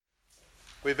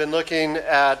We've been looking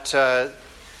at the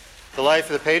life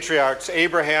of the patriarchs,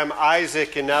 Abraham,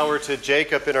 Isaac, and now we're to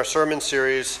Jacob in our sermon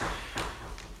series,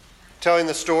 telling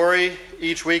the story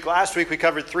each week. Last week we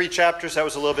covered 3 chapters. That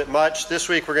was a little bit much. This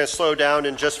week we're going to slow down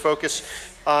and just focus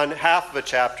on half of a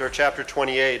chapter, chapter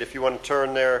 28. If you want to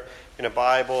turn there in a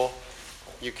Bible,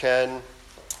 you can.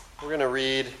 We're going to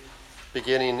read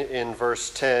beginning in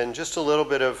verse 10, just a little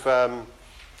bit of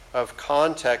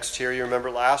context here. You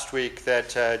remember last week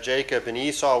that Jacob and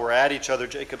Esau were at each other.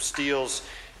 Jacob steals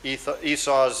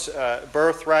Esau's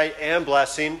birthright and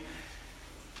blessing.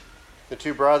 The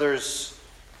two brothers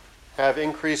have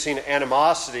increasing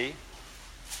animosity,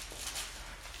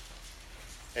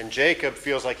 and Jacob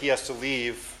feels like he has to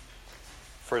leave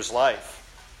for his life.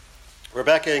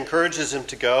 Rebekah encourages him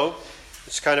to go.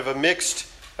 It's kind of a mixed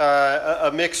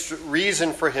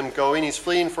reason for him going. He's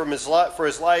fleeing for his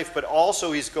life, but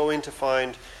also he's going to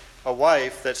find a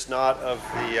wife that's not of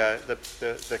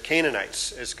the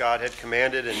Canaanites, as God had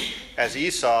commanded, and as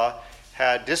Esau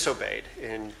had disobeyed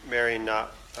in marrying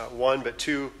not one but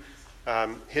 2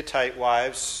 Hittite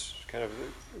wives, kind of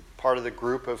part of the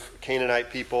group of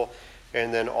Canaanite people,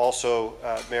 and then also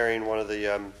marrying one of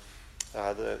the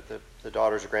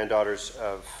daughters or granddaughters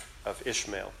of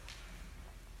Ishmael.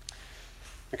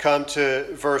 We come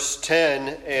to verse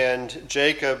 10, and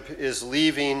Jacob is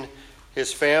leaving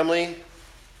his family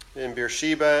in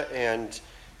Beersheba and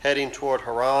heading toward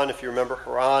Haran. If you remember,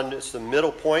 Haran is the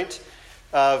middle point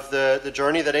of the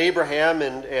journey that Abraham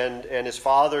and his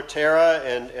father Terah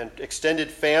and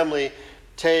extended family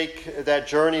take that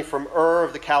journey from Ur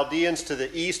of the Chaldeans to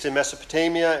the east in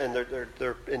Mesopotamia, and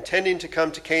they're intending to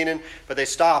come to Canaan, but they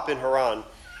stop in Haran.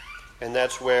 And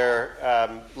that's where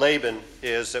Laban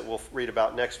is, that we'll read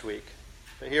about next week.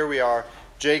 But here we are.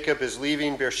 Jacob is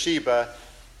leaving Beersheba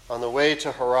on the way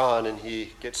to Haran, and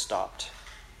he gets stopped.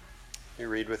 You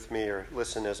read with me or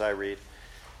listen as I read.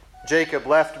 Jacob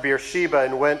left Beersheba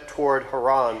and went toward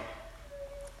Haran.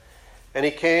 And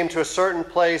he came to a certain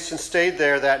place and stayed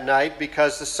there that night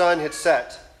because the sun had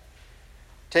set.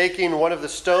 Taking one of the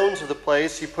stones of the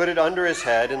place, he put it under his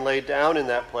head and lay down in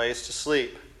that place to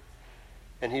sleep.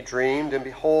 And he dreamed, and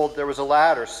behold, there was a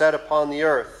ladder set upon the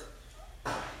earth,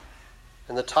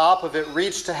 and the top of it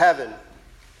reached to heaven.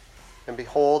 And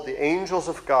behold, the angels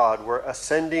of God were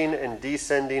ascending and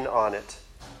descending on it.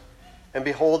 And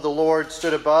behold, the Lord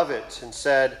stood above it and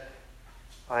said,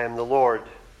 I am the Lord,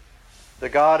 the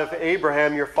God of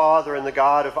Abraham your father, and the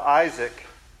God of Isaac.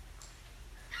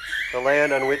 The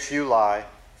land on which you lie,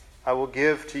 I will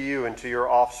give to you and to your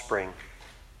offspring.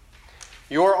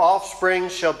 Your offspring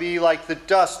shall be like the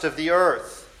dust of the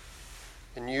earth,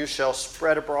 and you shall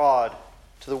spread abroad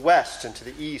to the west and to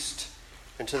the east,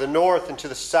 and to the north and to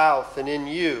the south, and in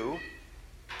you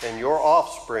and your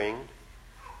offspring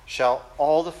shall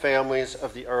all the families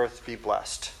of the earth be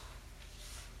blessed.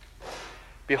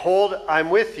 Behold, I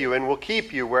am with you and will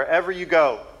keep you wherever you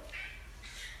go,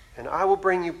 and I will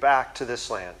bring you back to this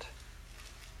land.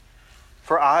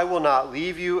 For I will not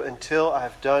leave you until I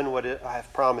have done what I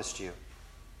have promised you.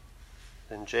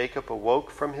 Then Jacob awoke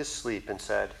from his sleep and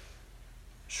said,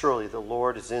 Surely the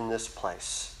Lord is in this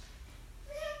place.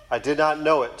 I did not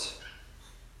know it.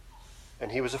 And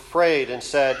he was afraid and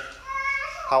said,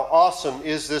 How awesome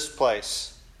is this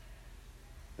place!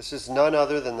 This is none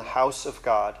other than the house of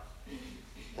God,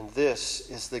 and this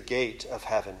is the gate of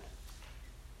heaven.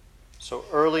 So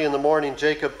early in the morning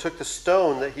Jacob took the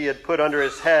stone that he had put under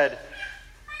his head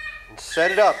and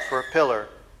set it up for a pillar,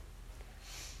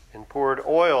 and poured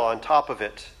oil on top of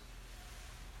it.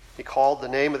 He called the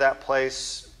name of that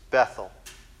place Bethel.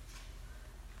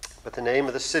 But the name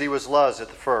of the city was Luz at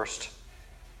the first.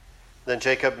 Then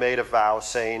Jacob made a vow,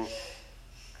 saying,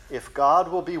 If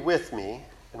God will be with me,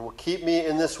 and will keep me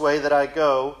in this way that I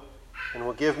go, and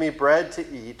will give me bread to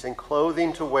eat and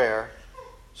clothing to wear,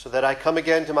 so that I come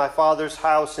again to my father's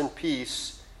house in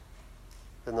peace,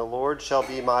 then the Lord shall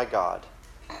be my God.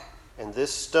 And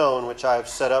this stone which I have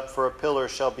set up for a pillar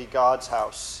shall be God's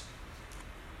house.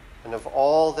 And of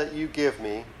all that you give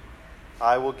me,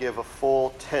 I will give a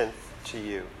full tenth to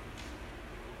you.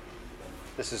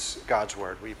 This is God's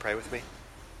word. Will you pray with me?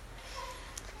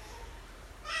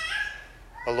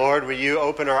 Oh Lord, will you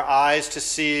open our eyes to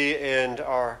see and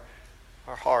our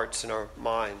hearts and our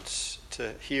minds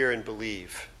to hear and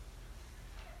believe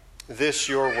this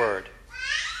your word,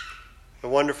 the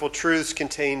wonderful truths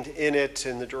contained in it,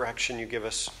 and the direction you give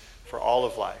us for all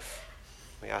of life.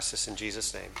 We ask this in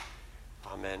Jesus' name.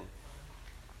 Amen.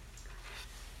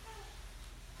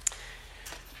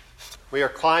 We are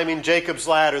climbing Jacob's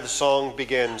ladder, the song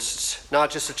begins. It's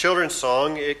not just a children's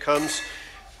song. It comes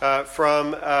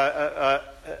from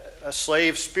a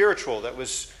slave spiritual that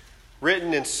was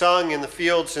written and sung in the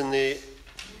fields in the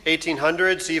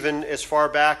 1800s, even as far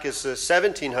back as the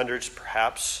 1700s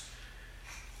perhaps.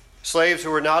 Slaves who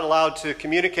were not allowed to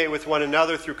communicate with one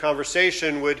another through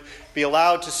conversation would be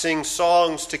allowed to sing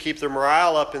songs to keep their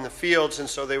morale up in the fields, and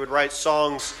so they would write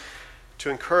songs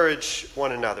to encourage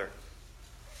one another.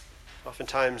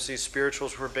 Oftentimes these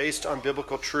spirituals were based on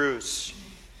biblical truths,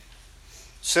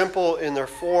 simple in their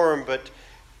form but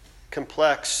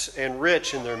complex and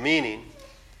rich in their meaning,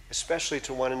 especially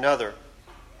to one another.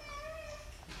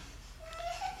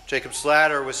 Jacob's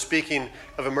ladder was speaking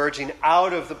of emerging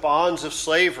out of the bonds of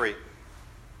slavery,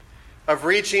 of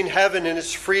reaching heaven in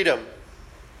its freedom.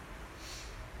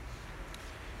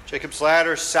 Jacob's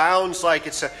ladder sounds like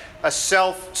it's a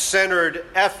self-centered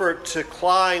effort to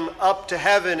climb up to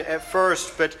heaven at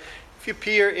first, but if you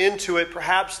peer into it,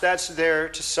 perhaps that's there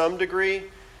to some degree.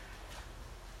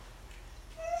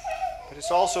 But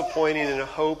it's also pointing in a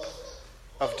hope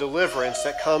of deliverance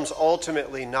that comes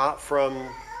ultimately not from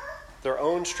their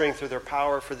own strength or their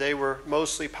power, for they were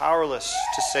mostly powerless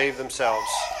to save themselves,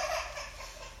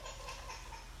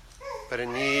 but a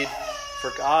need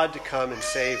for God to come and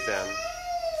save them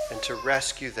and to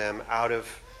rescue them out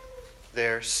of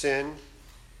their sin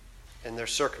and their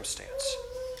circumstance.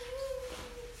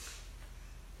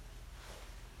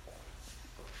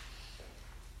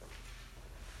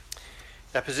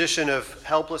 That position of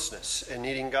helplessness and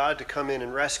needing God to come in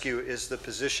and rescue is the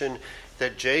position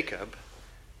that Jacob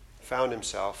found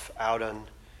himself out in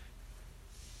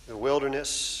the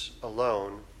wilderness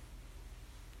alone.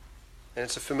 And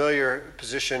it's a familiar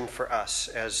position for us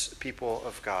as people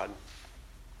of God.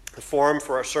 The form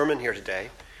for our sermon here today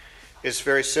is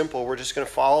very simple. We're just going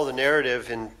to follow the narrative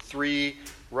in 3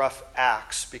 rough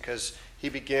acts, because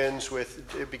it begins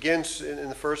in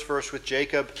the first verse with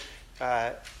Jacob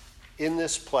in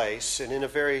this place and in a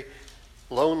very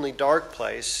lonely, dark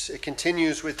place. It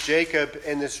continues with Jacob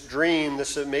and this dream,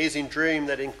 this amazing dream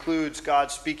that includes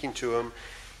God speaking to him,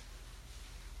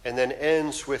 and then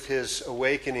ends with his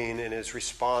awakening and his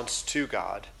response to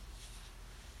God.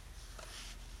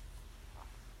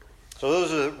 So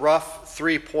those are the rough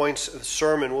 3 points of the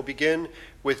sermon. We'll begin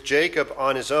with Jacob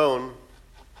on his own.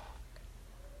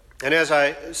 And as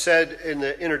I said in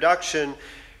the introduction,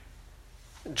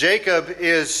 Jacob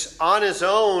is on his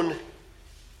own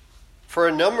for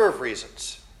a number of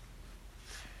reasons.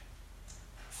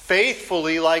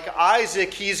 Faithfully, like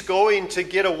Isaac, he's going to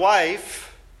get a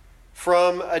wife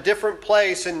from a different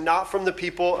place and not from the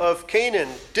people of Canaan.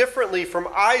 Differently from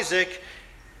Isaac,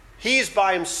 he's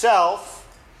by himself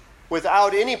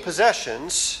without any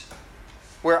possessions,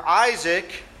 where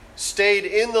Isaac stayed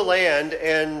in the land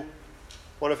and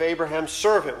one of Abraham's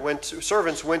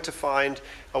servants went to find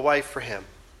a wife for him.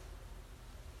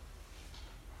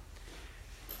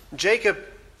 Jacob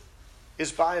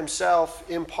is by himself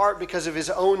in part because of his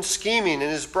own scheming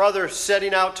and his brother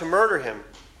setting out to murder him.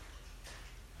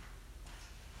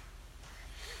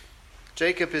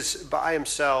 Jacob is by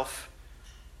himself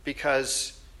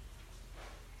because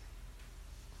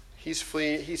he's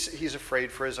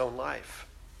afraid for his own life.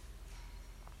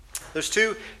 There's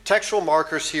 2 textual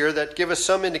markers here that give us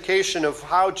some indication of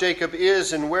how Jacob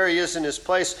is and where he is in his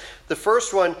place. The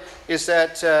first one is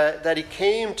that he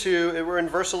came to, we're in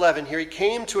verse 11 here, he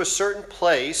came to a certain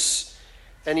place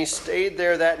and he stayed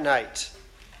there that night.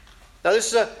 Now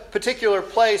this is a particular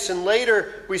place, and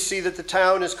later we see that the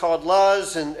town is called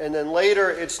Luz, and then later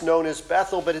it's known as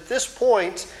Bethel, but at this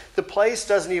point the place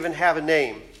doesn't even have a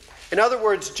name. In other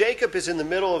words, Jacob is in the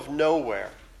middle of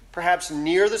nowhere. Perhaps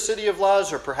near the city of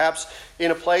Luz, or perhaps in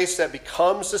a place that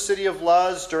becomes the city of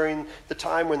Luz during the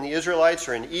time when the Israelites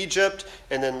are in Egypt,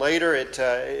 and then later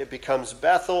it becomes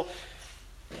Bethel.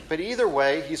 But either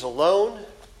way, he's alone,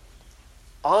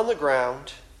 on the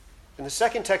ground. And the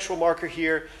second textual marker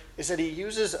here is that he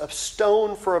uses a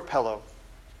stone for a pillow.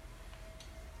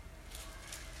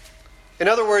 In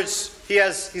other words,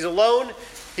 he's alone,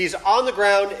 he's on the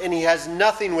ground, and he has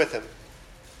nothing with him.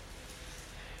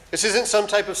 This isn't some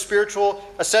type of spiritual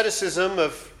asceticism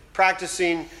of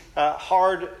practicing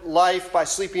hard life by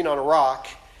sleeping on a rock.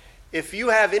 If you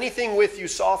have anything with you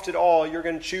soft at all, you're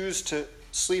going to choose to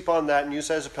sleep on that and use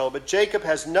it as a pillow. But Jacob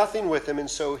has nothing with him, and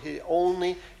so he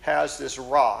only has this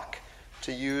rock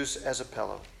to use as a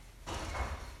pillow.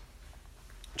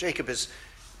 Jacob is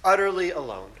utterly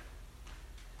alone,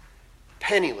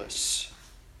 penniless,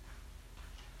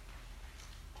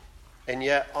 and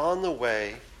yet on the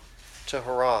way to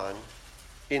Haran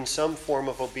in some form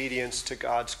of obedience to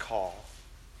God's call.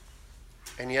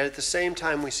 And yet at the same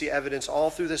time, we see evidence all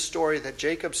through this story that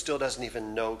Jacob still doesn't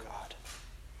even know God.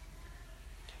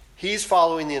 He's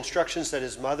following the instructions that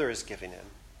his mother is giving him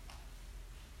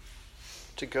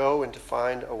to go and to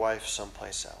find a wife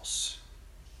someplace else.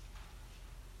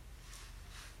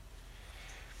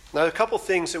 Now, a couple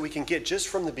things that we can get just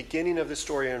from the beginning of the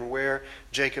story and where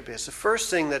Jacob is. The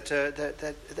first thing that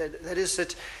is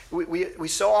that we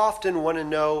so often want to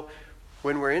know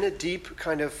when we're in a deep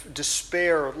kind of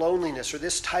despair or loneliness or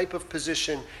this type of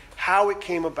position, how it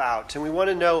came about. And we want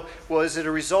to know, well, is it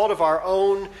a result of our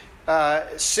own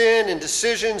sin and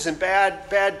decisions and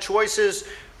bad choices,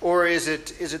 or is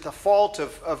it the fault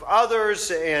of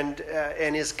others? And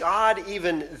is God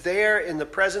even there in the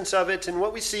presence of it? And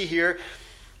what we see here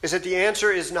is that the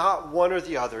answer is not one or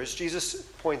the other. As Jesus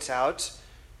points out,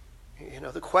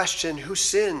 the question, who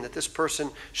sinned that this person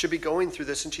should be going through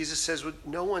this? And Jesus says, well,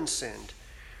 no one sinned.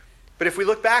 But if we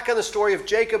look back on the story of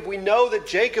Jacob, we know that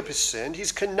Jacob has sinned.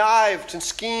 He's connived and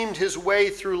schemed his way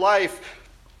through life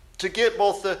to get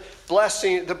both the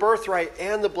blessing, the birthright,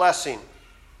 and the blessing.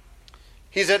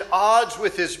 He's at odds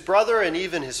with his brother and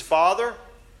even his father.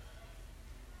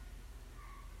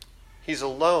 He's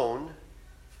alone,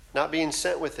 not being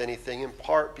sent with anything, in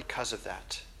part because of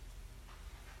that.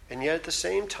 And yet at the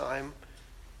same time,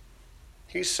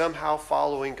 he's somehow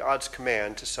following God's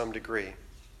command to some degree.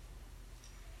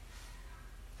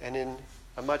 And in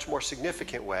a much more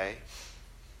significant way,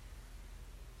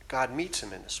 God meets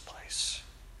him in this place.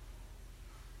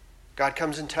 God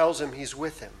comes and tells him he's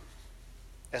with him.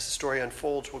 As the story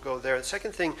unfolds, we'll go there. The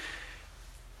second thing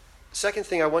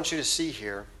I want you to see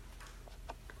here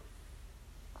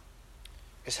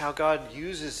is how God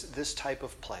uses this type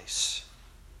of place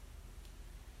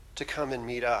to come and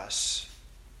meet us.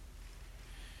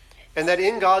 And that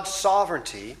in God's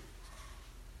sovereignty,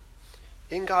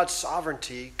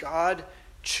 God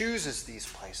chooses these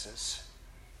places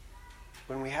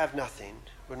when we have nothing,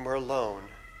 when we're alone,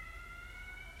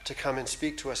 to come and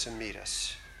speak to us and meet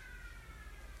us,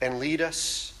 and lead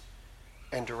us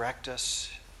and direct us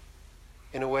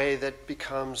in a way that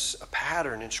becomes a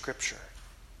pattern in Scripture.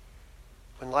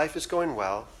 When life is going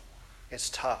well,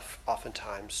 it's tough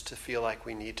oftentimes to feel like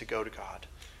we need to go to God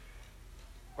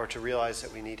or to realize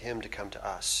that we need him to come to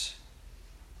us.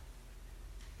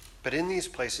 But in these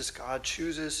places, God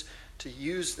chooses to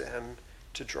use them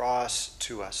to draw us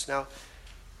to us. Now,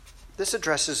 this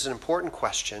addresses an important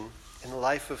question in the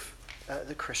life of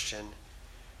the Christian,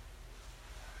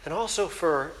 and also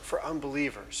for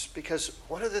unbelievers, because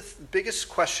one of the biggest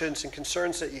questions and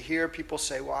concerns that you hear people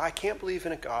say, well, I can't believe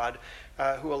in a God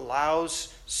who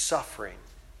allows suffering.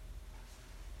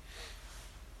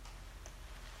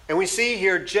 And we see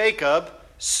here Jacob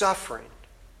suffering.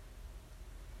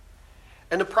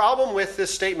 And the problem with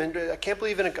this statement, I can't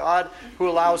believe in a God who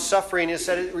allows suffering, is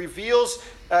that it reveals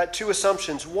two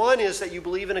assumptions. One is that you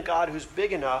believe in a God who's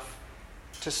big enough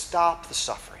to stop the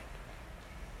suffering.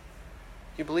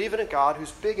 You believe in a God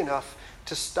who's big enough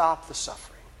to stop the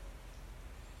suffering.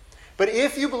 But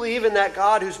if you believe in that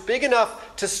God who's big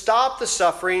enough to stop the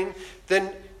suffering,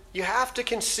 then you have to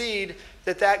concede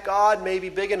that that God may be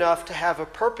big enough to have a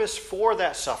purpose for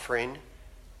that suffering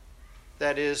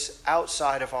that is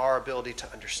outside of our ability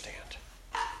to understand.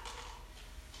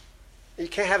 You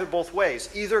can't have it both ways.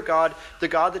 Either God, the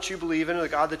God that you believe in, or the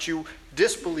God that you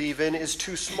disbelieve in, is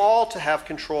too small to have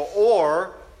control,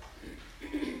 or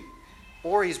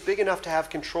he's big enough to have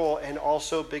control and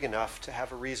also big enough to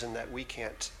have a reason that we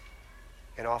can't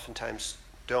and oftentimes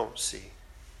don't see.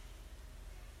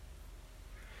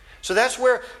 So that's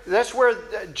where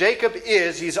Jacob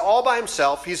is. He's all by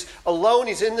himself. He's alone.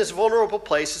 He's in this vulnerable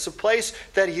place. It's a place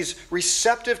that he's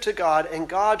receptive to God, and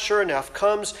God, sure enough,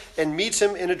 comes and meets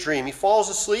him in a dream. He falls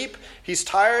asleep. He's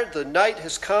tired. The night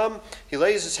has come. He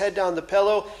lays his head down on the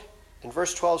pillow, and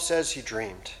verse 12 says he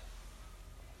dreamed.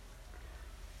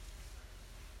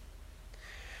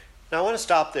 Now, I want to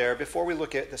stop there before we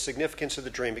look at the significance of the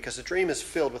dream, because the dream is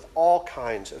filled with all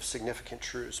kinds of significant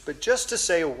truths. But just to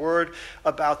say a word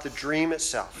about the dream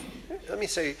itself, let me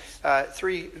say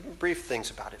three brief things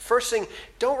about it. First thing,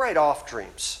 don't write off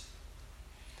dreams.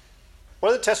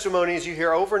 One of the testimonies you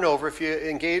hear over and over if you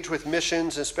engage with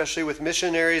missions, especially with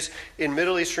missionaries in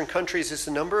Middle Eastern countries, is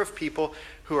the number of people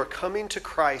who are coming to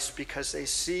Christ because they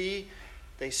see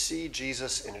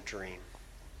Jesus in a dream.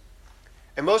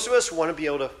 And most of us want to be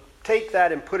able to take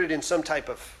that and put it in some type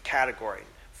of category,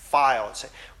 file, and say,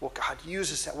 well, God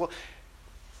uses that. Well,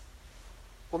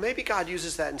 maybe God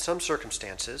uses that in some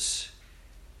circumstances.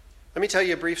 Let me tell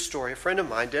you a brief story. A friend of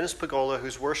mine, Dennis Pagola,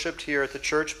 who's worshipped here at the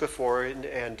church before,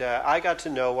 and I got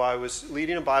to know while I was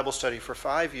leading a Bible study for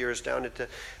 5 years down at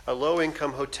a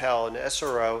low-income hotel in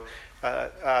SRO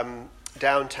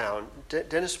downtown.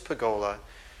 Dennis Pagola,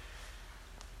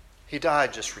 He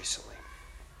died just recently.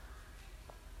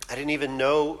 I didn't even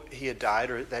know he had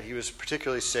died or that he was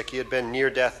particularly sick. He had been near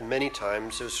death many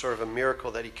times. It was sort of a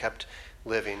miracle that he kept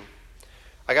living.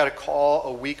 I got a call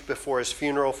a week before his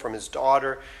funeral from his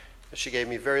daughter. She gave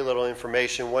me very little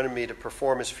information, wanted me to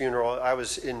perform his funeral. I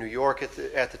was in New York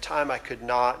at the time. I could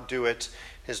not do it.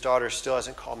 His daughter still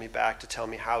hasn't called me back to tell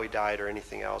me how he died or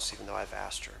anything else, even though I've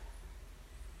asked her.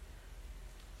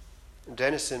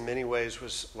 Dennis, in many ways,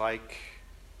 was like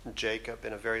Jacob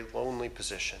in a very lonely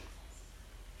position.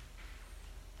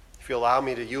 If you allow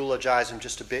me to eulogize him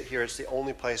just a bit here, it's the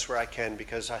only place where I can,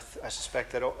 because I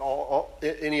suspect that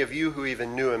any of you who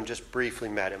even knew him just briefly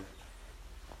met him.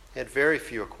 He had very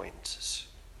few acquaintances.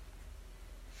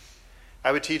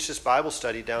 I would teach this Bible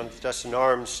study down at the Dustin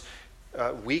Arms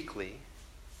weekly.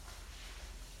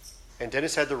 And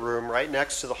Dennis had the room right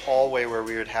next to the hallway where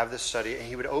we would have this study, and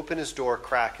he would open his door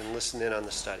crack and listen in on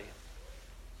the study.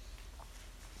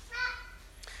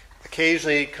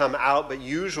 Occasionally he'd come out, but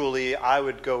usually I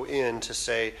would go in to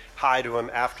say hi to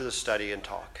him after the study and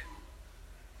talk.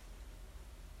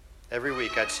 Every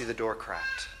week I'd see the door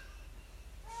cracked.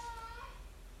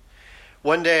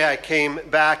 One day I came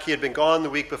back. He had been gone the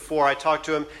week before. I talked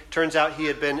to him. Turns out he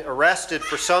had been arrested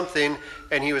for something,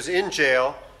 and he was in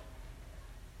jail.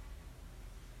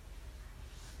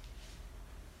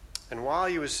 And while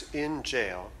he was in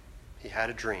jail, he had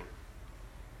a dream.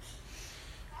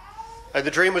 The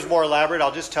dream was more elaborate.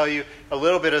 I'll just tell you a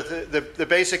little bit of the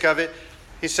basic of it.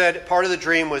 He said part of the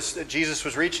dream was that Jesus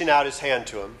was reaching out his hand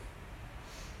to him.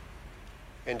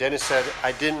 And Dennis said,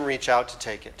 I didn't reach out to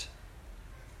take it.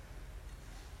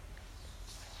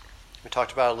 We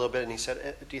talked about it a little bit, and he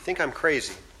said, do you think I'm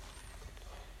crazy?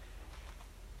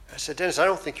 I said, Dennis, I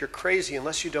don't think you're crazy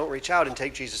unless you don't reach out and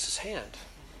take Jesus' hand.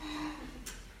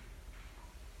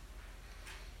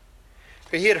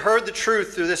 But he had heard the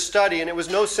truth through this study, and it was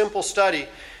no simple study.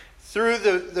 Through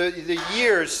the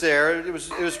years there, it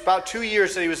was about 2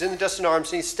 years that he was in the Dustin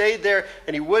Arms, and he stayed there,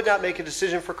 and he would not make a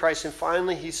decision for Christ. And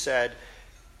finally he said,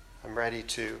 I'm ready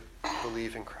to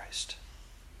believe in Christ.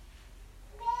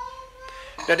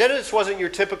 Now, Dennis wasn't your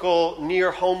typical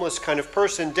near homeless kind of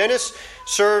person. Dennis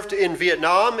served in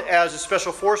Vietnam as a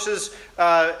special forces.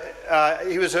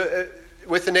 He was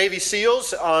with the Navy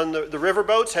SEALs on the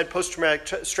riverboats, had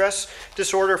post-traumatic stress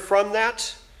disorder from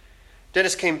that.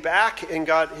 Dennis came back and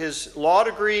got his law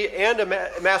degree and a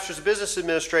master's of business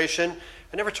administration.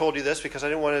 I never told you this because I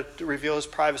didn't want to reveal his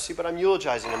privacy, but I'm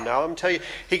eulogizing him now. I'm going to tell you,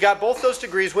 he got both those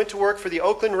degrees, went to work for the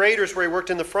Oakland Raiders, where he worked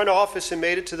in the front office and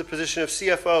made it to the position of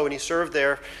CFO, and he served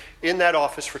there in that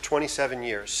office for 27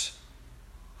 years.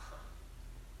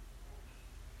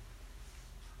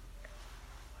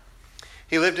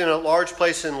 He lived in a large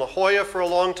place in La Jolla for a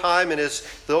long time, and as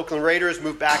the Oakland Raiders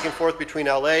moved back and forth between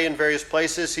LA and various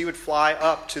places, he would fly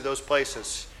up to those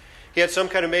places. He had some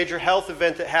kind of major health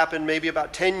event that happened maybe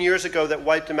about 10 years ago that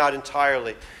wiped him out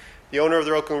entirely. The owner of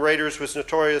the Oakland Raiders was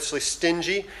notoriously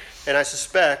stingy, and I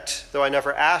suspect, though I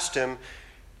never asked him,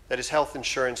 that his health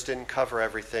insurance didn't cover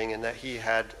everything and that he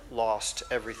had lost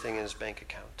everything in his bank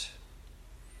account.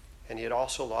 And he had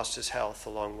also lost his health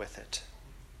along with it.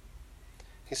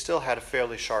 He still had a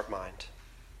fairly sharp mind.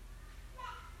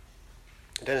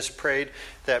 Dennis prayed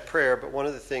that prayer, but one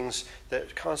of the things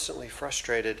that constantly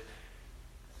frustrated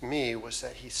me was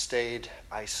that he stayed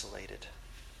isolated.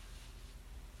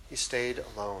 He stayed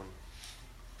alone.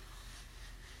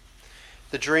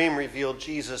 The dream revealed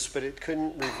Jesus, but it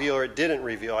couldn't reveal, or it didn't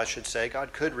reveal, I should say.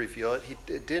 God could reveal it.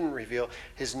 It didn't reveal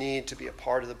his need to be a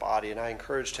part of the body, and I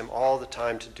encouraged him all the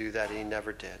time to do that, and he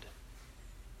never did.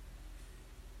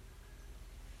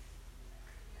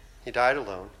 He died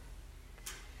alone.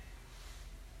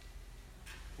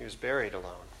 He was buried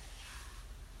alone.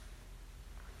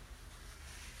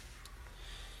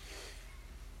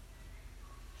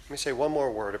 Let me say one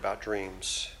more word about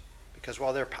dreams, because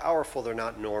while they're powerful, they're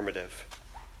not normative.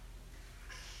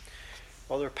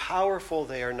 While they're powerful,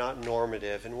 they are not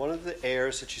normative. And one of the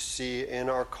errors that you see in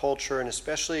our culture, and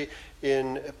especially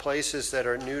in places that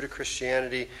are new to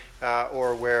Christianity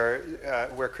or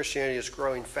where Christianity is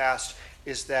growing fast,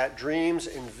 is that dreams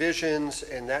and visions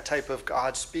and that type of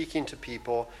God speaking to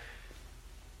people,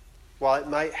 while it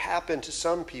might happen to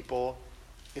some people,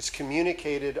 it's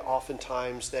communicated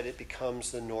oftentimes that it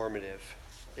becomes the normative.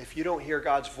 If you don't hear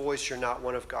God's voice, you're not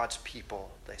one of God's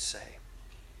people, they say.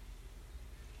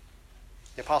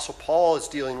 The Apostle Paul is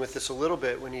dealing with this a little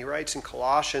bit when he writes in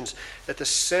Colossians that the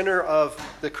center of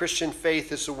the Christian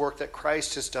faith is the work that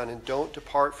Christ has done, and don't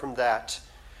depart from that.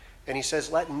 And he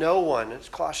says, let no one, it's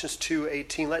Colossians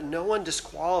 2:18, let no one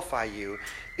disqualify you,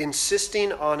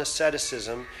 insisting on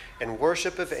asceticism and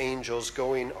worship of angels,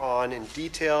 going on in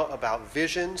detail about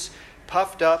visions,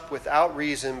 puffed up without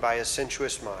reason by a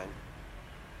sensuous mind.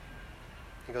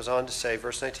 He goes on to say,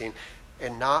 verse 19,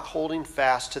 and not holding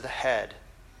fast to the head,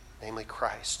 namely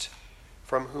Christ,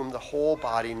 from whom the whole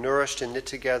body, nourished and knit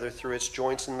together through its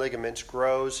joints and ligaments,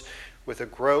 grows with a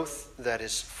growth that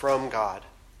is from God.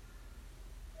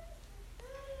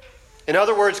 In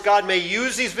other words, God may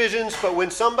use these visions, but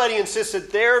when somebody insists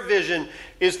that their vision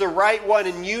is the right one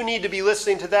and you need to be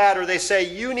listening to that, or they say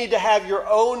you need to have your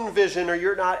own vision or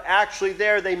you're not actually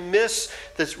there, they miss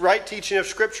this right teaching of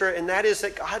Scripture, and that is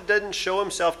that God doesn't show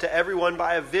himself to everyone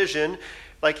by a vision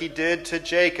like he did to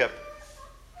Jacob.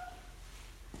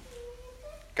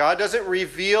 God doesn't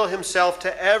reveal himself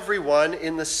to everyone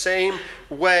in the same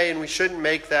way, and we shouldn't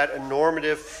make that a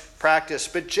normative practice.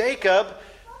 But Jacob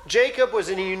was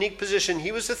in a unique position.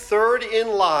 He was the third in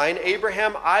line,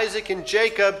 Abraham, Isaac, and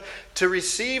Jacob, to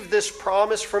receive this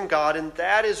promise from God, and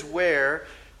that is where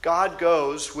God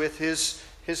goes with his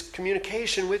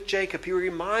communication with Jacob. He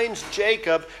reminds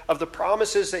Jacob of the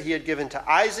promises that he had given to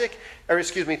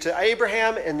to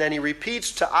Abraham, and then he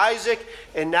repeats to Isaac,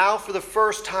 and now for the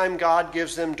first time God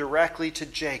gives them directly to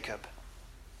Jacob.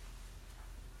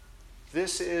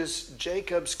 This is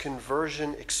Jacob's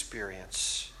conversion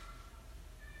experience.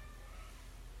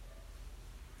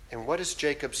 And what does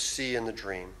Jacob see in the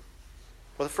dream?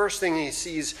 Well, the first thing he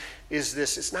sees is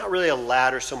this. It's not really a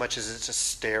ladder so much as it's a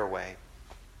stairway.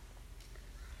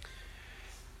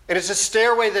 And it's a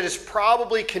stairway that is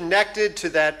probably connected to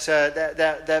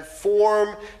that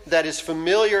form that is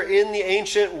familiar in the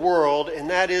ancient world, and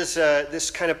that is this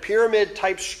kind of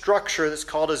pyramid-type structure that's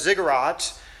called a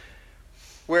ziggurat,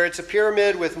 where it's a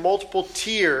pyramid with multiple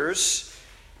tiers.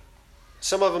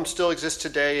 Some of them still exist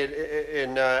today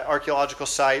in archaeological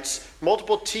sites.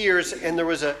 Multiple tiers, and there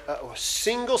was a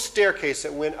single staircase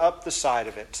that went up the side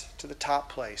of it to the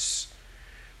top place,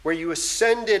 where you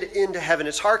ascended into heaven.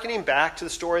 It's hearkening back to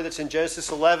the story that's in Genesis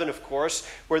 11, of course,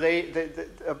 where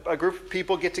a group of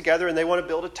people get together and they want to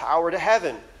build a tower to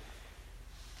heaven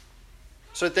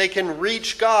so that they can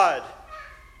reach God.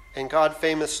 And God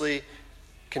famously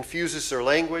confuses their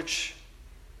language.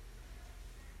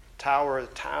 The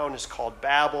town is called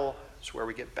Babel. It's where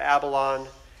we get Babylon.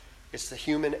 It's the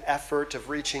human effort of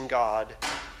reaching God.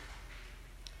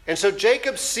 And so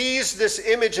Jacob sees this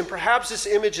image, and perhaps this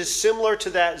image is similar to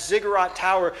that ziggurat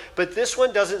tower, but this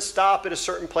one doesn't stop at a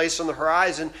certain place on the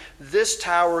horizon. This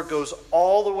tower goes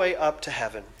all the way up to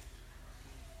heaven.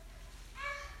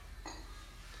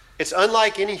 It's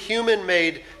unlike any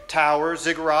human-made tower,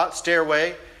 ziggurat,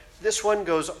 stairway. This one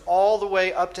goes all the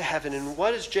way up to heaven. And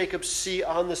what does Jacob see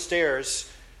on the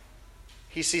stairs?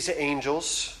 He sees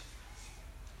angels.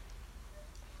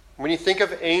 When you think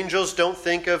of angels, don't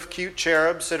think of cute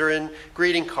cherubs that are in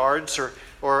greeting cards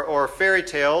or fairy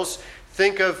tales.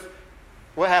 Think of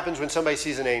what happens when somebody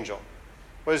sees an angel.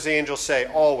 What does the angel say?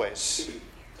 Always.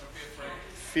 Don't be afraid.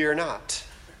 Fear not.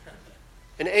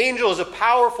 An angel is a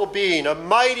powerful being, a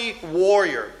mighty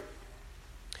warrior.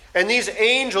 And these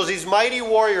angels, these mighty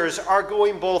warriors, are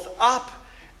going both up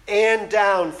and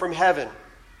down from heaven.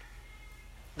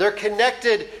 They're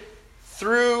connected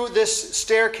through this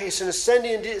staircase and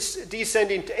ascending and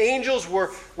descending. Angels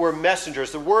were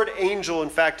messengers. The word angel, in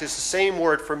fact, is the same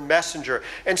word for messenger.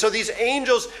 And so these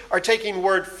angels are taking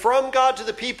word from God to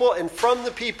the people and from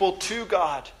the people to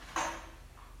God.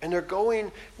 And they're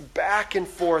going back and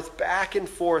forth.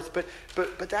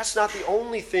 But that's not the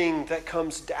only thing that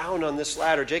comes down on this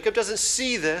ladder. Jacob doesn't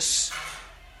see this.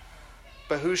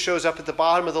 But who shows up at the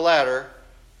bottom of the ladder?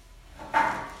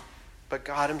 But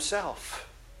God himself.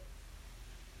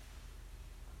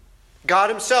 God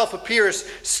himself appears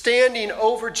standing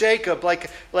over Jacob like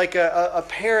a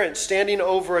parent standing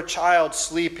over a child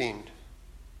sleeping.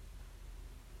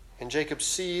 And Jacob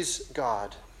sees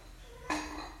God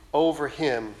over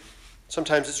him.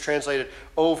 Sometimes it's translated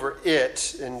over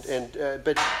it,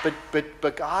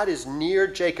 but God is near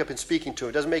Jacob and speaking to him.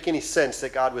 It doesn't make any sense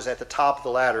that God was at the top of the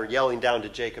ladder yelling down to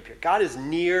Jacob here. God is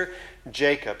near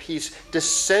Jacob. He's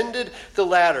descended the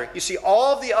ladder. You see,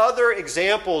 all of the other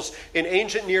examples in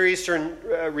ancient Near Eastern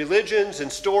religions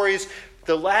and stories,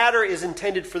 the ladder is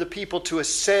intended for the people to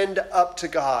ascend up to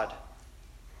God.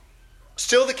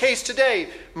 Still the case today.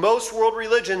 Most world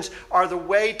religions are the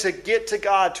way to get to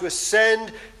God, to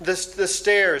ascend the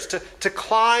stairs, to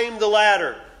climb the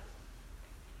ladder.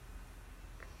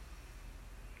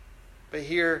 But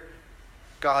here,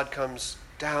 God comes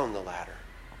down the ladder.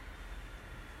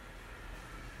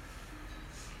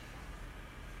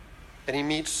 And he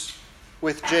meets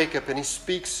with Jacob, and he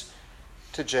speaks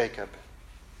to Jacob.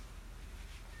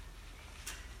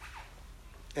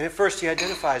 And at first he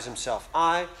identifies himself.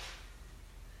 I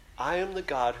am the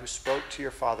God who spoke to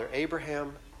your father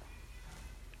Abraham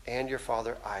and your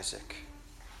father Isaac.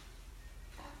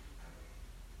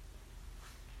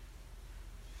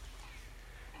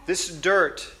 This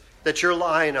dirt that you're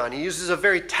lying on, he uses a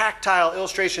very tactile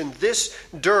illustration. This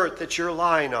dirt that you're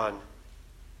lying on,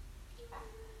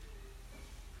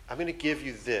 I'm going to give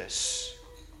you this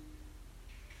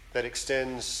that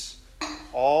extends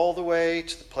all the way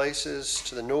to the places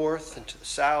to the north and to the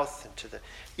south and to the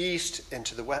east and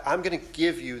to the west. I'm going to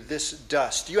give you this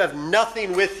dust. You have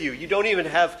nothing with you. You don't even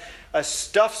have a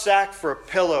stuffed sack for a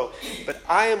pillow. But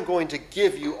I am going to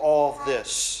give you all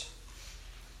this.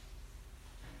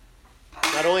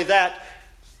 Not only that,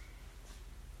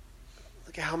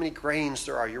 look at how many grains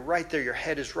there are. You're right there. Your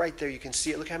head is right there. You can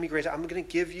see it. Look how many grains. I'm going to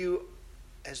give you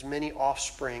as many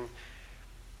offspring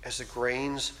as the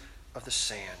grains of the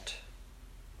sand.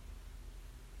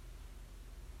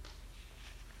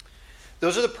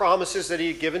 Those are the promises that he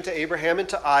had given to Abraham and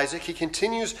to Isaac. He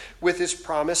continues with his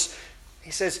promise.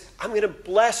 He says, I'm going to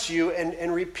bless you,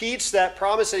 and repeats that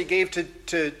promise that he gave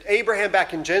to Abraham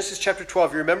back in Genesis chapter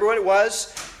 12. You remember what it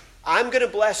was? I'm going to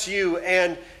bless you,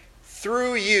 and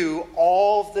through you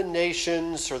all the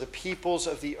nations or the peoples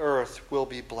of the earth will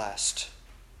be blessed.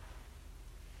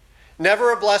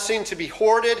 Never a blessing to be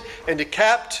hoarded and to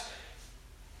kept,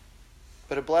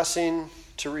 but a blessing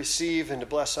to receive and to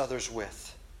bless others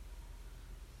with.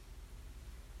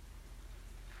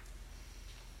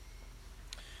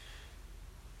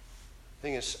 I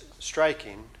think it's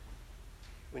striking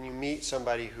when you meet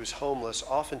somebody who's homeless.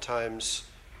 Oftentimes,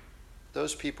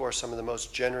 those people are some of the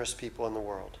most generous people in the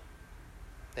world.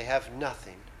 They have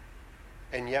nothing.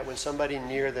 And yet when somebody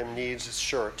near them needs a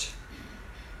shirt,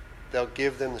 they'll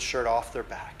give them the shirt off their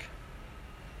back.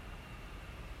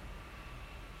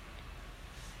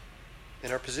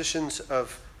 In our positions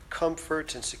of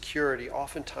comfort and security,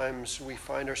 oftentimes we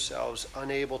find ourselves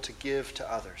unable to give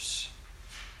to others.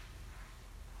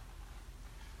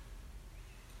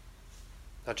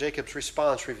 Now, Jacob's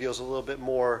response reveals a little bit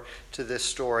more to this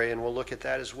story, and we'll look at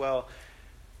that as well.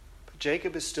 But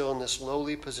Jacob is still in this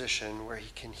lowly position where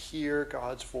he can hear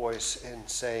God's voice and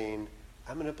saying,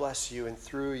 I'm going to bless you, and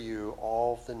through you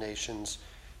all the nations,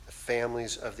 the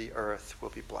families of the earth will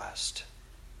be blessed.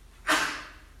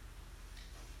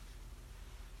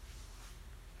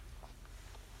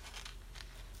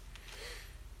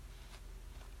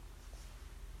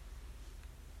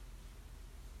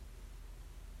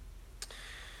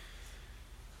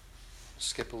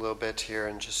 Skip a little bit here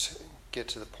and just get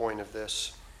to the point of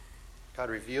this. God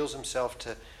reveals himself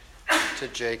to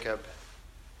Jacob.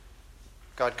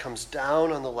 God comes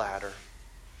down on the ladder.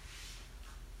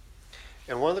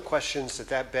 And one of the questions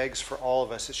that begs for all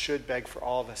of us, it should beg for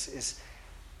all of us, is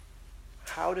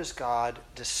how does God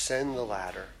descend the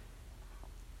ladder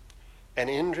and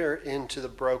enter into the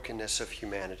brokenness of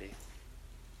humanity?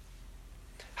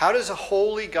 How does a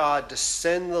holy God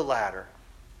descend the ladder?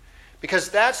 Because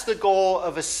that's the goal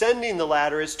of ascending the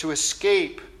ladder, is to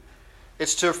escape.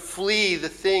 It's to flee the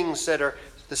things that are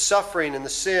the suffering and the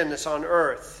sin that's on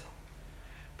earth.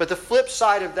 But the flip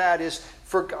side of that is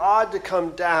for God to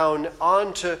come down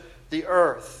onto the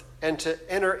earth and to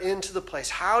enter into the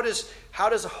place. How does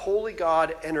a holy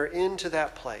God enter into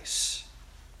that place?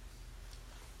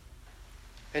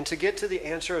 And to get to the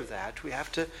answer of that, we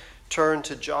have to turn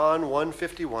to John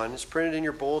 1:51. It's printed in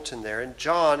your bulletin there. And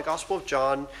John, the Gospel of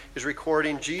John, is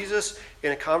recording Jesus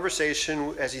in a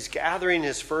conversation as he's gathering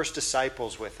his first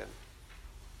disciples with him.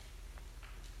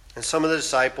 And some of the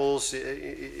disciples,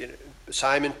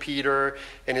 Simon Peter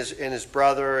and his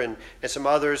brother and some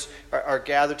others are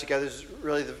gathered together. This is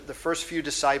really the first few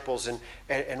disciples.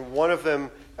 And one of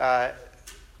them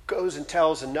goes and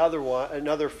tells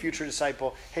another future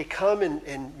disciple, hey, come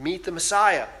and meet the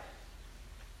Messiah.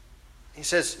 He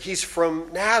says, he's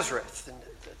from Nazareth. And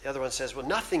the other one says, well,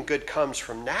 nothing good comes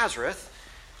from Nazareth.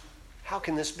 How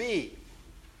can this be?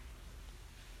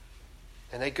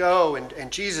 And they go,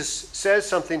 and Jesus says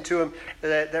something to him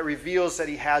that reveals that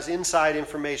he has inside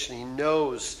information. He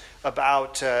knows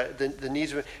about the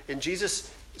needs of it. And Jesus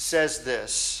says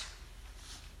this,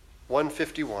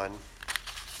 151.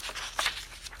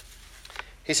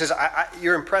 He says,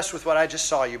 you're impressed with what I just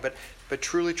saw you, but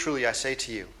truly, truly, I say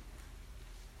to you,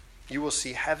 you will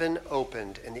see heaven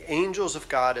opened and the angels of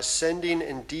God ascending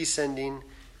and descending.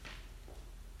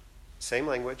 Same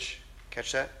language.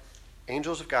 Catch that?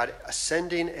 Angels of God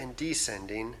ascending and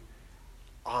descending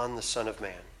on the Son of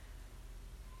Man.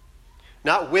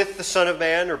 Not with the Son of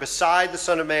Man or beside the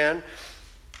Son of Man,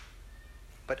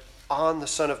 but on the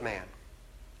Son of Man.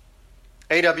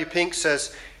 A.W. Pink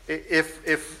says,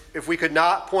 if we could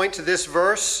not point to this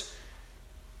verse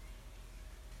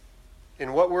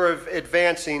in what we're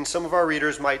advancing, some of our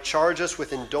readers might charge us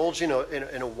with indulging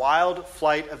in a wild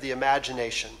flight of the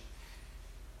imagination.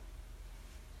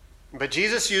 But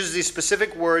Jesus uses these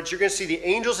specific words. You're going to see the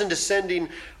angels in descending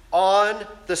on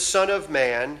the Son of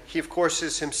Man. He, of course,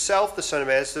 is himself the Son of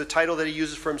Man. It's the title that he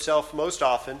uses for himself most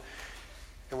often.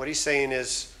 And what he's saying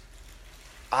is,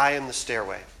 I am the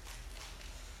stairway.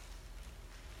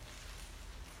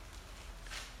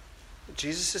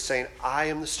 Jesus is saying, I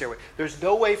am the stairway. There's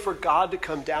no way for God to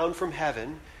come down from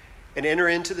heaven and enter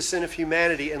into the sin of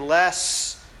humanity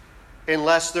unless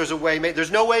there's a way made.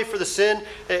 There's no way for the sin,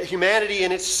 humanity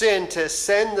in its sin, to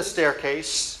ascend the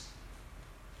staircase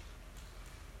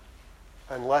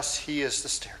unless he is the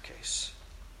staircase.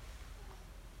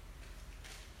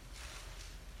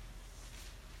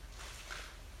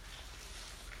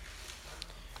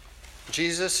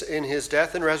 Jesus, in his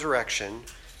death and resurrection,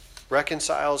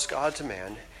 reconciles God to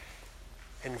man,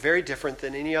 and very different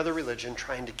than any other religion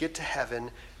trying to get to heaven,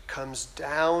 comes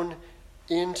down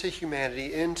into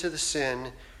humanity, into the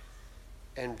sin,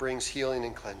 and brings healing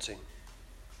and cleansing.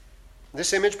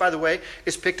 This image, by the way,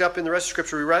 is picked up in the rest of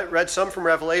Scripture. We read some from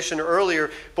Revelation earlier,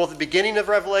 both at the beginning of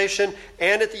Revelation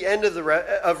and at the end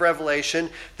of Revelation,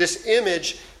 this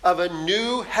image of a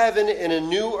new heaven and a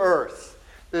new earth,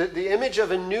 the image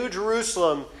of a new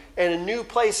Jerusalem and a new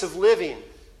place of living.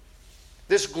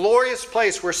 This glorious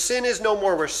place where sin is no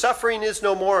more, where suffering is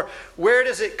no more. Where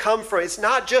does it come from? It's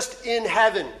not just in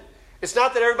heaven. It's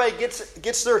not that everybody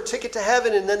gets their ticket to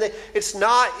heaven and then it's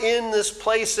not in this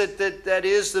place that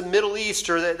is the Middle East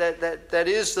or that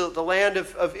is the land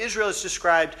of Israel is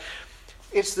described.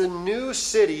 It's the new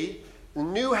city, the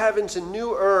new heavens and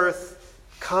new earth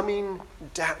coming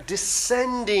down,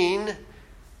 descending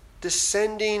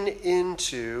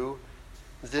into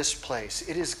this place.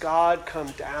 It is God come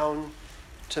down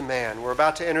to man. We're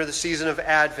about to enter the season of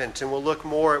Advent, and we'll look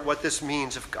more at what this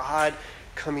means of God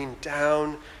coming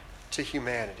down to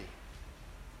humanity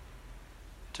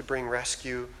to bring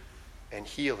rescue and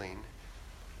healing.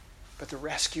 But the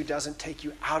rescue doesn't take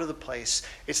you out of the place.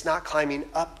 It's not climbing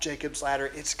up Jacob's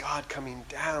ladder. It's God coming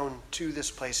down to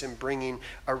this place and bringing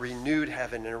a renewed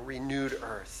heaven and a renewed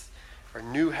earth. Or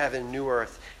new heaven, new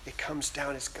earth. It comes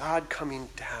down. It's God coming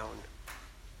down.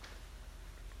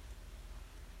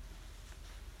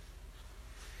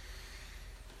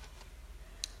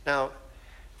 Now,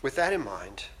 with that in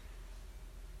mind,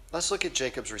 let's look at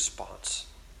Jacob's response.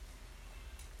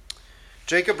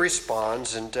 Jacob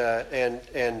responds, and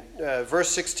verse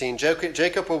 16,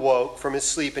 Jacob awoke from his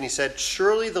sleep, and he said,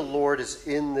 "Surely the Lord is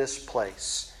in this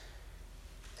place,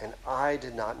 and I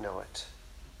did not know it."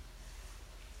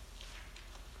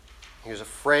 He was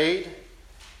afraid. He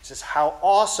says, how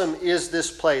awesome is this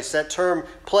place? That term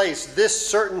place, this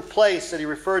certain place that he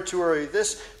referred to earlier,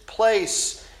 this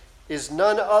place is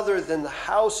none other than the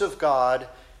house of God,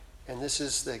 and this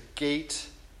is the gate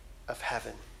of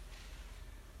heaven.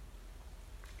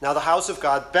 Now the house of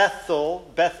God,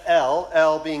 Bethel,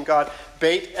 El being God,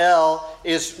 Beit El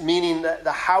is meaning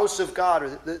the house of God, or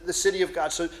the city of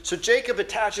God. So Jacob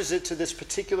attaches it to this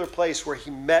particular place where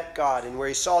he met God and where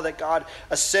he saw that God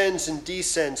ascends and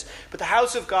descends. But the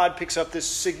house of God picks up this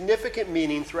significant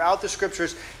meaning throughout the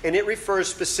Scriptures, and it refers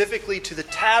specifically to the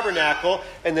tabernacle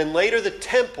and then later the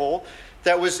temple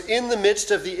that was in the midst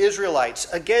of the Israelites.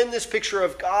 Again, this picture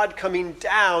of God coming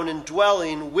down and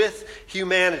dwelling with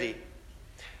humanity.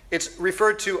 It's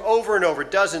referred to over and over,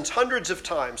 dozens, hundreds of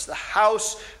times. The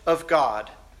house of God.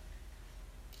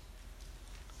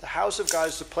 The house of God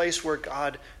is the place where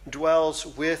God dwells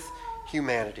with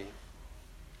humanity.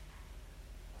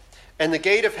 And the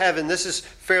gate of heaven, this is a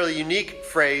fairly unique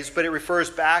phrase, but it refers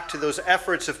back to those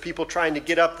efforts of people trying to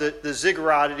get up the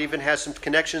ziggurat. It even has some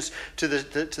connections to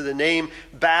the name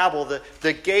Babel.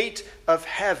 The gate of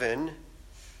heaven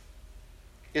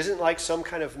isn't like some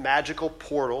kind of magical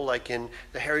portal like in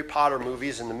the Harry Potter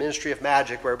movies and the Ministry of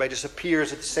Magic where everybody just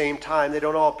appears at the same time. They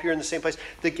don't all appear in the same place.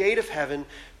 The gate of heaven,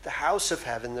 the house of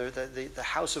heaven, the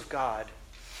house of God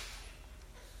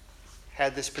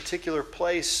had this particular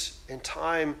place and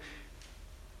time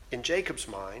in Jacob's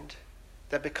mind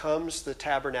that becomes the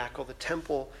tabernacle, the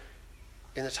temple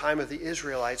in the time of the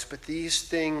Israelites. But these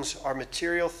things are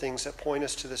material things that point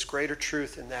us to this greater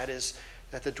truth, and that is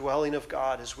that the dwelling of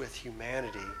God is with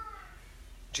humanity.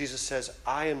 Jesus says,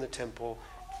 I am the temple.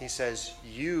 He says,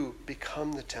 you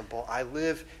become the temple. I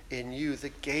live in you. The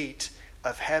gate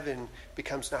of heaven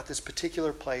becomes not this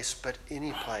particular place, but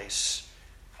any place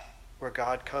where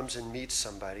God comes and meets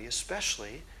somebody,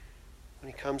 especially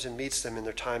when he comes and meets them in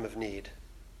their time of need.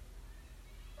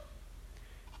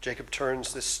 Jacob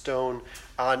turns this stone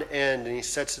on end and he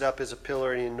sets it up as a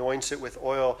pillar and he anoints it with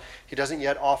oil. He doesn't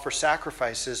yet offer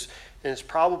sacrifices, and it's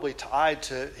probably tied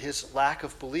to his lack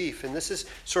of belief. And this is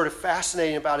sort of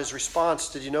fascinating about his response.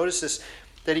 Did you notice this?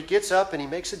 That he gets up and he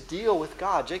makes a deal with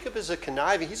God. Jacob is a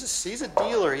conniving, he's a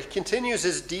dealer. He continues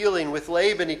his dealing with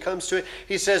Laban. He comes to it.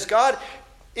 He says, God,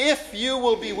 if you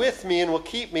will be with me and will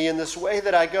keep me in this way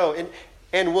that I go,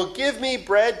 and will give me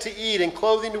bread to eat and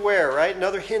clothing to wear, right?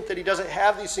 Another hint that he doesn't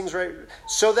have these things right.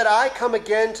 So that I come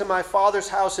again to my father's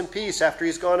house in peace after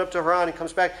he's gone up to Haran and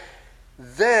comes back.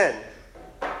 Then,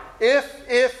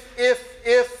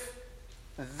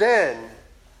 then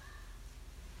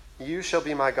you shall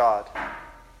be my God.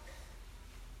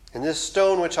 And this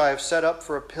stone which I have set up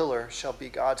for a pillar shall be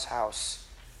God's house.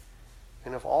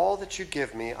 And of all that you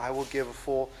give me, I will give a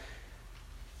full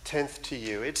tenth to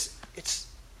you. It's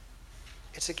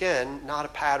again not a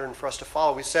pattern for us to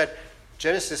follow. We said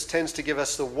Genesis tends to give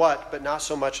us the what, but not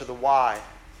so much of the why.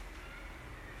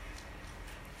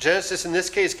 Genesis in this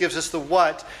case gives us the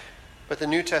what, but the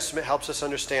New Testament helps us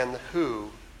understand the who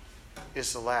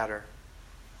is the latter.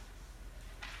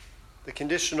 The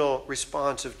conditional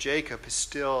response of Jacob is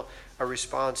still a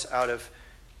response out of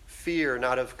fear,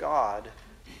 not of God,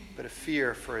 but a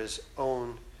fear for his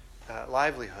own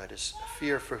livelihood, a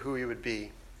fear for who he would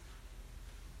be.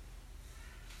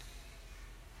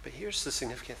 But here's the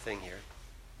significant thing here.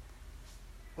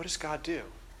 What does God do?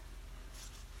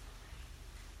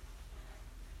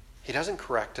 He doesn't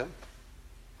correct him.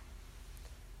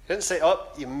 He doesn't say, oh,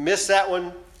 you missed that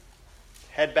one.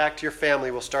 Head back to your family.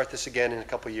 We'll start this again in a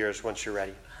couple years once you're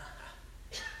ready.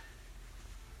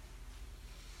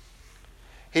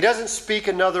 He doesn't speak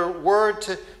another word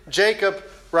to Jacob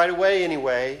right away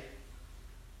anyway.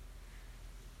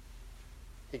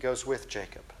 He goes with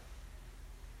Jacob.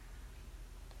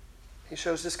 He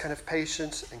shows this kind of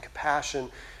patience and compassion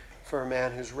for a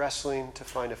man who's wrestling to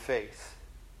find a faith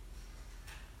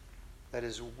that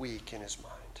is weak in his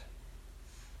mind,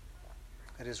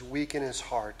 that is weak in his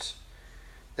heart,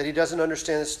 that he doesn't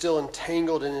understand is still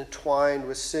entangled and entwined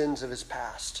with sins of his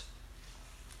past.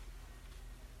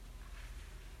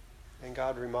 And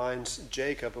God reminds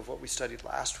Jacob of what we studied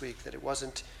last week, that it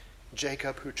wasn't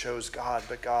Jacob who chose God,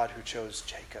 but God who chose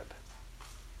Jacob.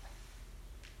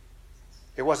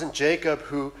 It wasn't Jacob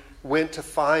who went to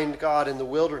find God in the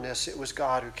wilderness. It was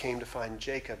God who came to find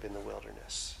Jacob in the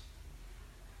wilderness.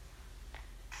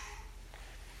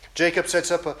 Jacob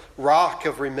sets up a rock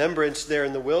of remembrance there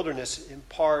in the wilderness. In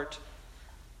part,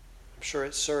 I'm sure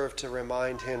it served to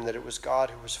remind him that it was God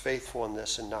who was faithful in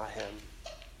this and not him.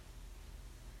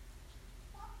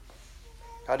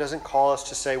 God doesn't call us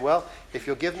to say, well, if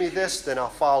you'll give me this, then I'll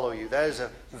follow you. That is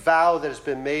a vow that has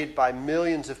been made by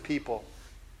millions of people.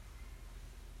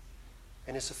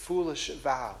 And it's a foolish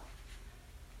vow.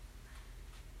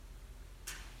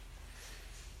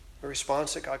 The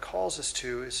response that God calls us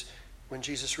to is when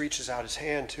Jesus reaches out his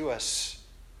hand to us,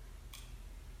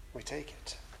 we take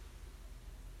it.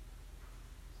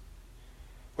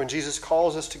 When Jesus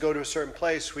calls us to go to a certain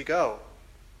place, we go.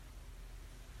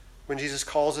 When Jesus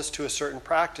calls us to a certain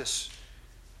practice,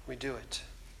 we do it.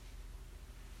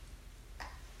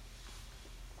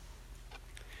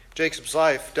 Jacob's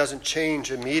life doesn't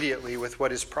change immediately with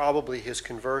what is probably his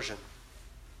conversion.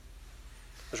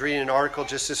 I was reading an article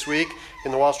just this week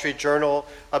in the Wall Street Journal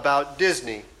about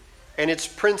Disney and its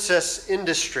princess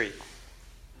industry.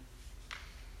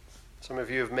 Some of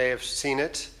you may have seen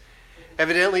it.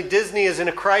 Evidently, Disney is in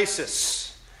a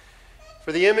crisis.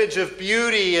 For the image of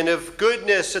beauty and of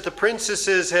goodness that the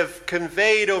princesses have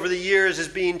conveyed over the years is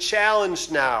being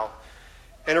challenged now.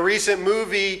 And a recent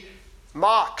movie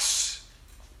mocks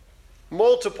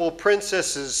multiple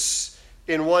princesses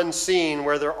in one scene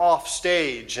where they're off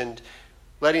stage and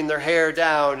letting their hair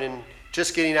down and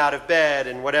just getting out of bed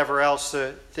and whatever else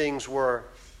the things were.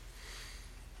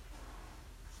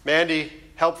 Mandy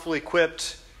helpfully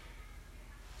quipped,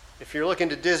 if you're looking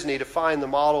to Disney to find the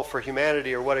model for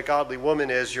humanity or what a godly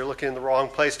woman is, you're looking in the wrong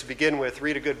place to begin with.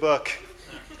 Read a good book.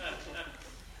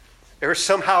 They were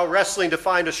somehow wrestling to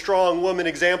find a strong woman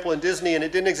example in Disney, and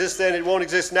it didn't exist then, it won't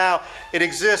exist now. It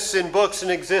exists in books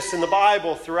and exists in the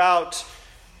Bible throughout.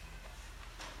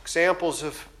 Examples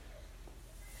of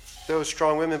those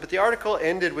strong women. But the article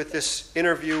ended with this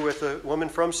interview with a woman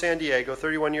from San Diego,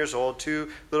 31 years old, 2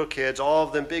 little kids, all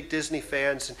of them big Disney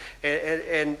fans.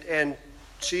 And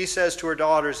she says to her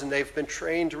daughters, and they've been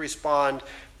trained to respond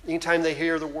anytime they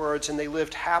hear the words, and they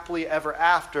lived happily ever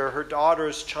after, her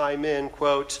daughters chime in,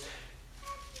 quote,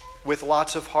 with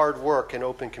lots of hard work and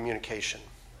open communication.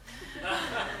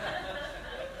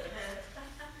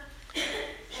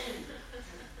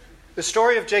 The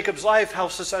story of Jacob's life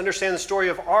helps us understand the story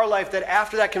of our life, that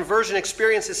after that conversion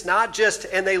experience, it's not just,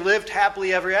 and they lived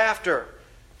happily ever after.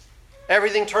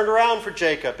 Everything turned around for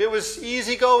Jacob. It was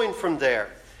easy going from there.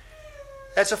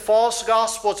 That's a false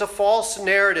gospel. It's a false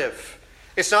narrative.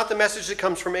 It's not the message that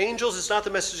comes from angels. It's not the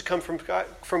message that comes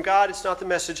from God. It's not the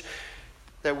message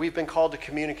that we've been called to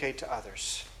communicate to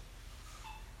others.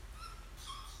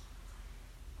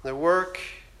 The work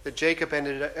that Jacob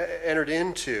entered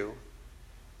into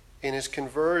in his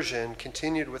conversion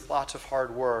continued with lots of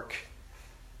hard work,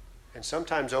 and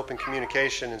sometimes open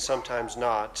communication and sometimes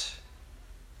not.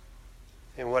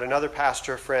 And what another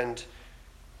pastor friend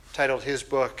titled his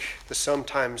book, The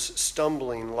Sometimes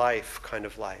Stumbling Life Kind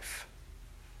of Life.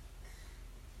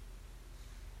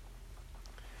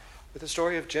 But the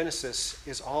story of Genesis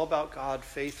is all about God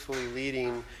faithfully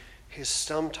leading his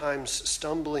sometimes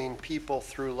stumbling people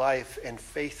through life and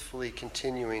faithfully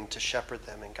continuing to shepherd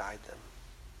them and guide them.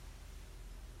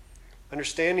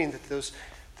 Understanding that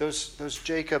those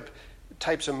Jacob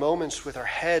types of moments with our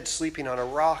head sleeping on a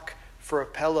rock for a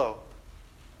pillow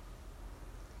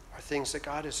are things that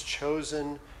God has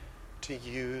chosen to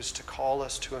use to call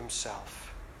us to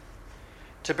himself,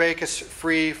 to break us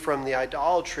free from the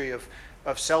idolatry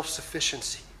of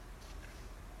self-sufficiency,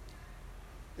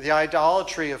 the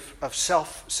idolatry of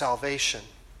self-salvation,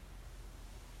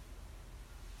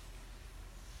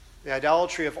 the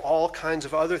idolatry of all kinds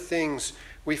of other things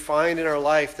we find in our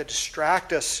life that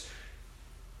distract us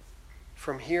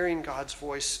from hearing God's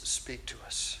voice speak to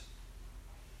us.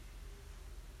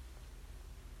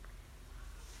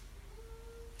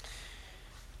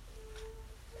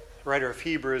 The writer of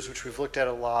Hebrews, which we've looked at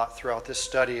a lot throughout this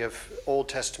study of Old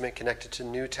Testament connected to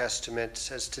New Testament,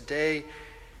 says today,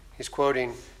 he's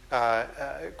quoting back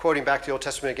to the Old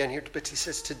Testament again here, but he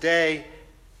says, today,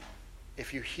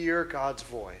 if you hear God's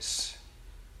voice,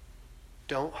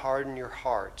 don't harden your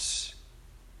hearts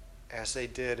as they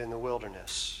did in the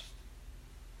wilderness.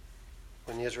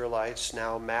 When the Israelites,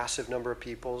 now a massive number of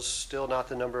peoples, still not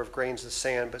the number of grains of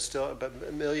sand, but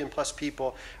a million plus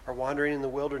people are wandering in the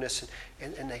wilderness,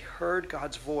 and they heard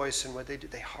God's voice, and what they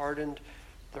did, they hardened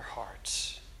their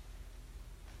hearts.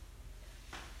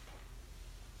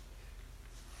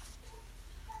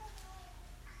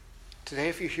 Today,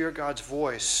 if you hear God's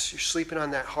voice, you're sleeping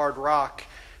on that hard rock.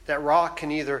 That rock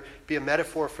can either be a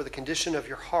metaphor for the condition of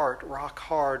your heart, rock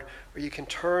hard, or you can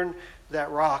turn that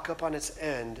rock up on its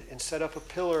end and set up a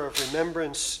pillar of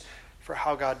remembrance for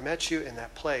how God met you in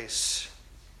that place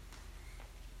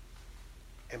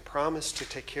and promise to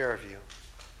take care of you.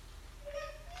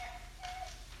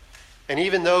 And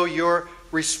even though your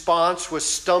response was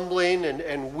stumbling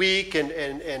and weak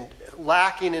and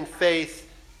lacking in faith,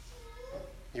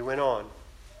 you went on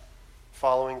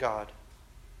following God.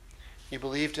 You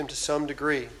believed him to some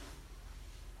degree.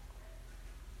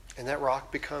 And that rock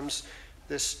becomes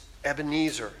this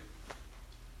Ebenezer.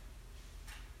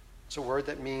 It's a word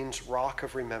that means rock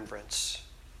of remembrance.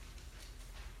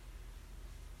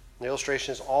 The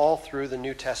illustration is all through the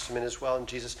New Testament as well. And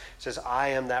Jesus says, I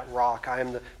am that rock. I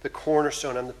am the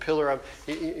cornerstone. I'm the pillar.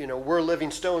 We're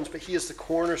living stones, but he is the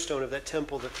cornerstone of that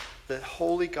temple, the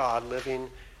holy God living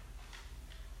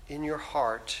in your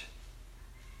heart.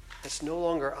 It's no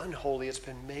longer unholy. It's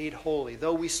been made holy.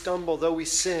 Though we stumble, though we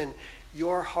sin,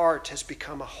 your heart has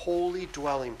become a holy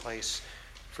dwelling place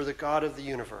for the God of the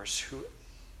universe who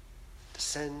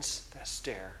descends that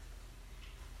stair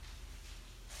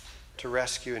to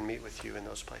rescue and meet with you in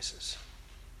those places.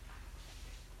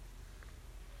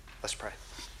 Let's pray.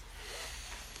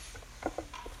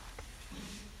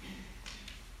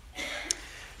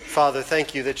 Father,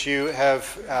 thank you that you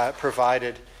have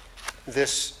provided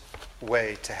this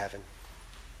way to heaven.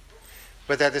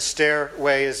 But that the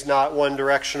stairway is not one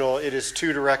directional, it is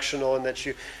two directional, and that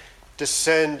you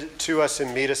descend to us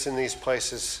and meet us in these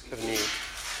places of need.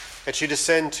 That you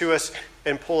descend to us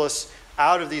and pull us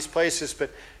out of these places,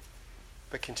 but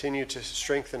continue to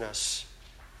strengthen us.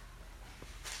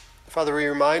 Father, we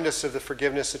remind us of the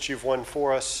forgiveness that you've won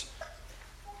for us,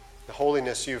 the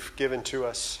holiness you've given to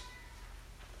us,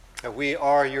 that we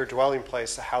are your dwelling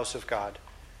place, the house of God.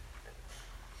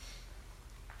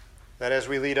 That as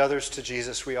we lead others to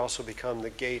Jesus, we also become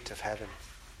the gate of heaven.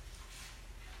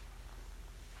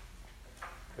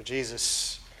 For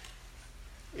Jesus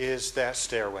is that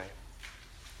stairway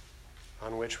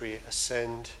on which we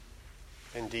ascend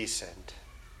and descend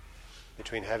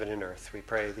between heaven and earth. We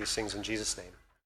pray these things in Jesus' name.